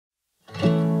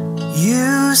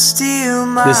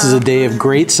This is a day of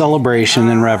great celebration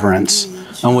and reverence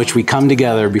on which we come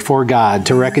together before God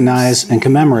to recognize and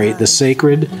commemorate the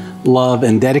sacred love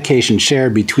and dedication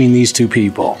shared between these two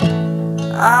people.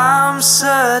 I'm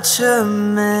such a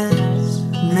mess,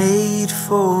 made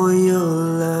for your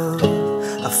love.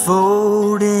 I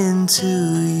fold into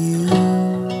you.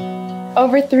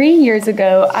 Over 3 years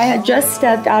ago, I had just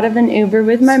stepped out of an Uber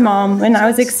with my mom when I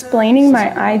was explaining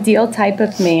my ideal type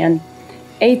of man.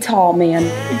 A tall man.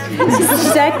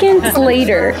 Seconds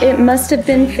later, it must have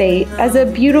been fate, as a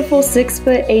beautiful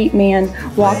 6'8" man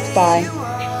walked by.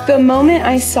 The moment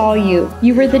I saw you,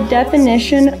 you were the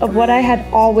definition of what I had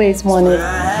always wanted.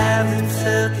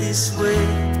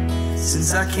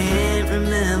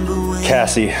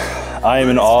 Cassie, I am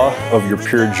in awe of your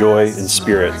pure joy and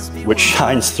spirit, which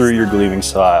shines through your gleaming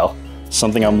smile,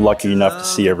 something I'm lucky enough to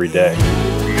see every day.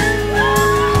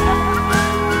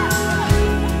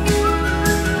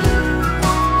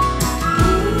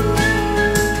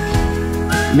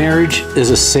 Marriage is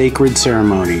a sacred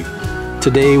ceremony.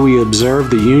 Today we observe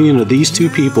the union of these two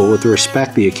people with the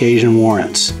respect the occasion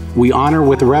warrants. We honor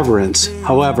with reverence,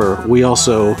 however, we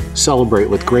also celebrate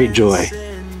with great joy.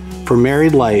 For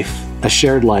married life, a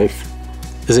shared life,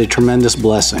 is a tremendous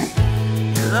blessing.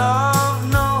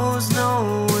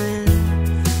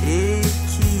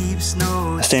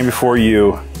 I stand before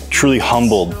you truly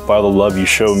humbled by the love you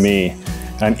show me,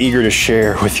 and I'm eager to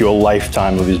share with you a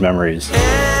lifetime of these memories.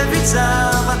 Every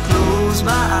time I close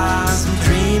my eyes, I'm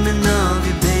dreaming of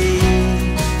you,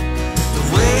 babe. The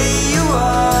way you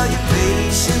are, your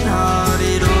patient heart,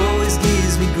 it always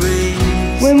gives me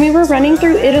grace. When we were running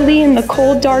through Italy in the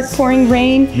cold, dark, pouring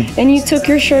rain, and you took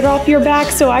your shirt off your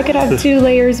back so I could have 2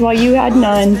 layers while you had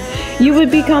none, you would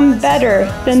become better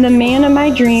than the man of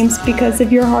my dreams because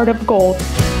of your heart of gold.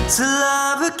 To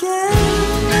love again.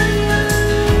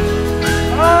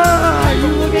 You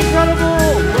look incredible!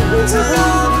 To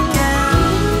love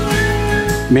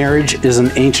again. Marriage is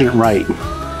an ancient rite.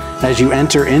 As you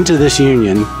enter into this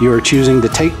union, you are choosing to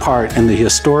take part in the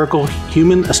historical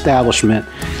human establishment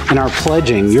and are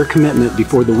pledging your commitment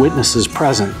before the witnesses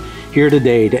present here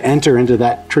today to enter into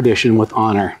that tradition with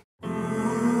honor.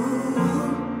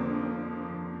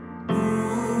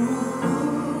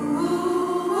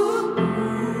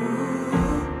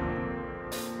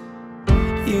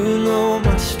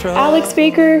 Alex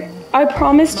Baker, I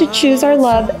promise to choose our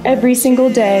love every single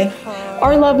day.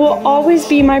 Our love will always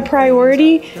be my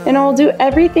priority, and I'll do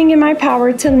everything in my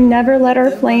power to never let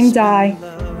our flame die.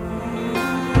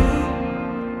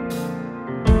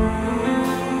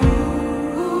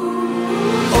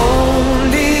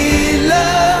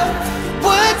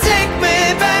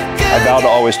 I vow to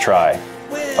always try.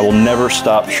 I will never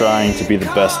stop trying to be the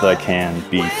best that I can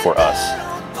be for us.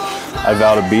 I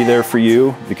vow to be there for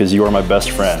you because you are my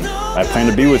best friend. I plan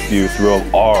to be with you through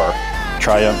our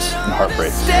triumphs and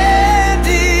heartbreaks.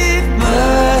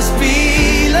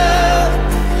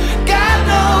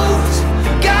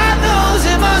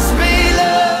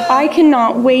 I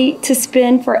cannot wait to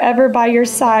spend forever by your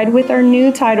side with our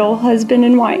new title, husband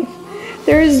and wife.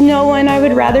 There is no one I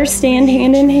would rather stand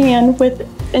hand in hand with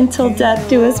until death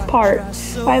do us part.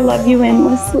 I love you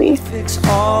endlessly. Fix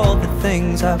all the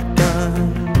things I've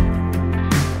done.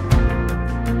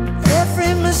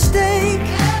 Every mistake.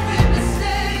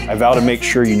 I vow to make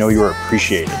sure you know you are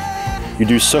appreciated. You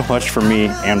do so much for me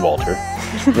and Walter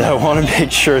that I want to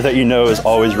make sure that you know is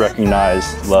always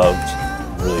recognized, loved,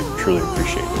 really, truly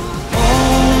appreciated.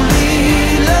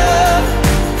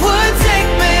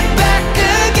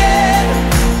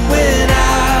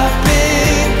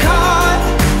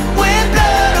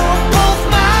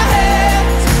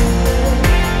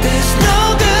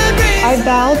 I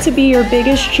vow to be your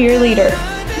biggest cheerleader.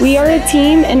 We are a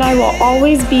team, and I will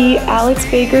always be Alex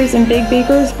Baker's and Big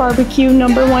Baker's Barbecue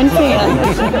 #1 fan.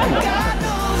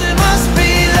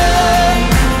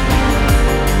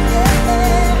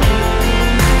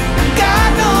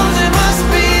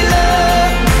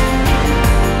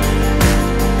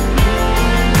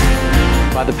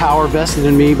 By the power vested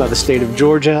in me by the state of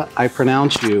Georgia, I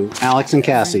pronounce you, Alex and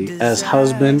Cassie, as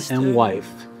husband and wife.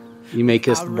 You may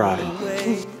kiss the bride.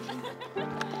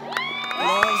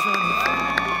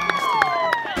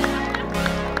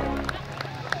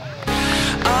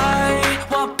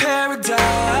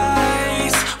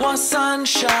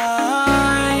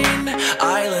 Sunshine,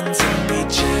 islands and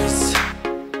beaches,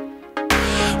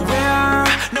 where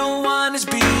no one has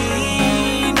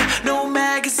been, no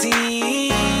magazine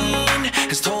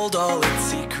has told all its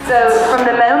secrets. So from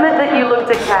the moment that you looked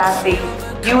at Cassie,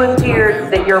 you appeared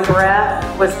that your breath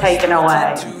was taken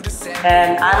away.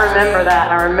 And I remember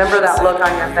that, and I remember that look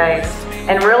on your face.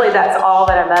 And really, that's all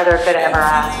that a mother could ever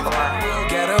ask for.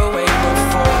 Get away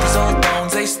before these old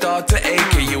bones, they start to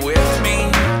ache. Are you with me?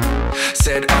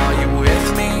 Said, are you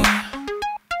with me?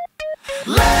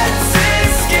 Let's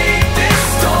escape this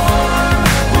storm.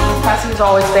 Cassie's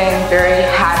always been very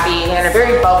happy and a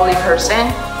very bubbly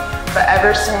person, but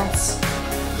ever since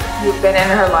you've been in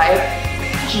her life,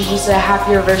 she's just a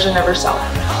happier version of herself.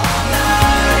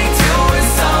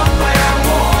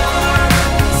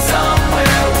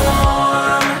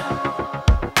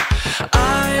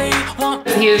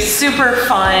 He is super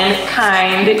fun,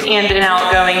 kind, and an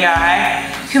outgoing guy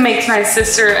who makes my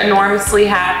sister enormously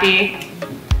happy.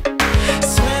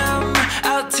 Swim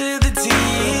out to the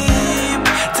deep,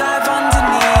 dive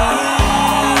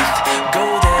underneath, go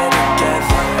there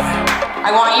together.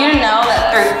 I want you to know that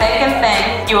through thick and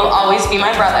thin, you will always be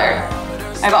my brother.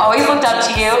 I've always looked up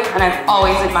to you, and I've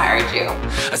always admired you.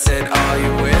 I said, are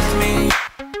you with me?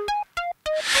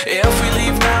 If we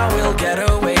leave now, we'll get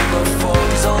away before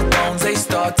these old bones, they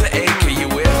start to ache. Are you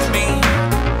with me?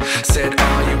 Said,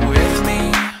 are you with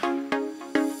me?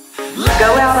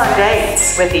 Go out on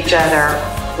dates with each other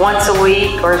once a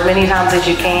week or as many times as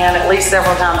you can, at least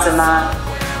several times a month.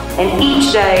 And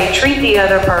each day, treat the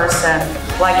other person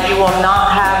like you will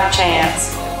not have a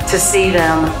chance to see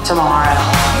them tomorrow.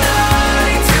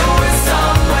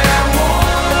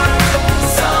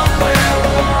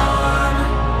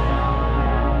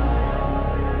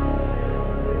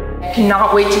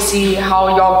 Cannot wait to see how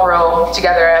y'all grow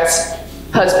together as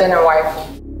husband and wife.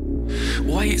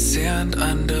 White sand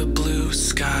under blue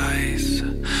skies.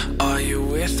 Are you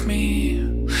with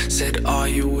me? Said, are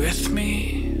you with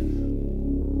me?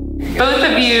 Both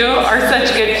of you are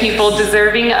such good people,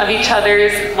 deserving of each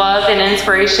other's love and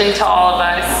inspiration to all of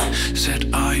us.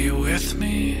 Said, are you with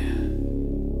me?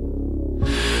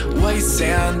 White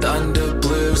sand under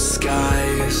blue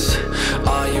skies.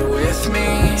 Are you with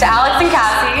me? To Alex and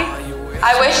Cassie,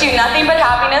 I wish you nothing but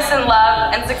happiness and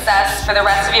love and success for the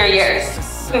rest of your years.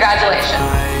 Congratulations.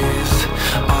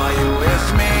 Are you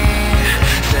with me?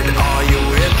 Said, are you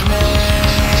with me?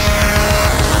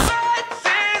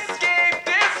 Let's escape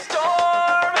this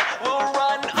storm. We'll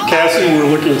run. Cassie, we're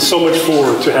looking so much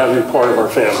forward to having you part of our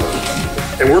family.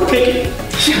 And we're picky.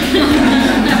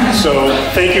 So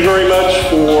thank you very much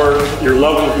for your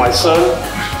love of my son,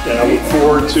 and I look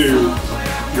forward to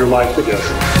your life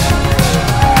together.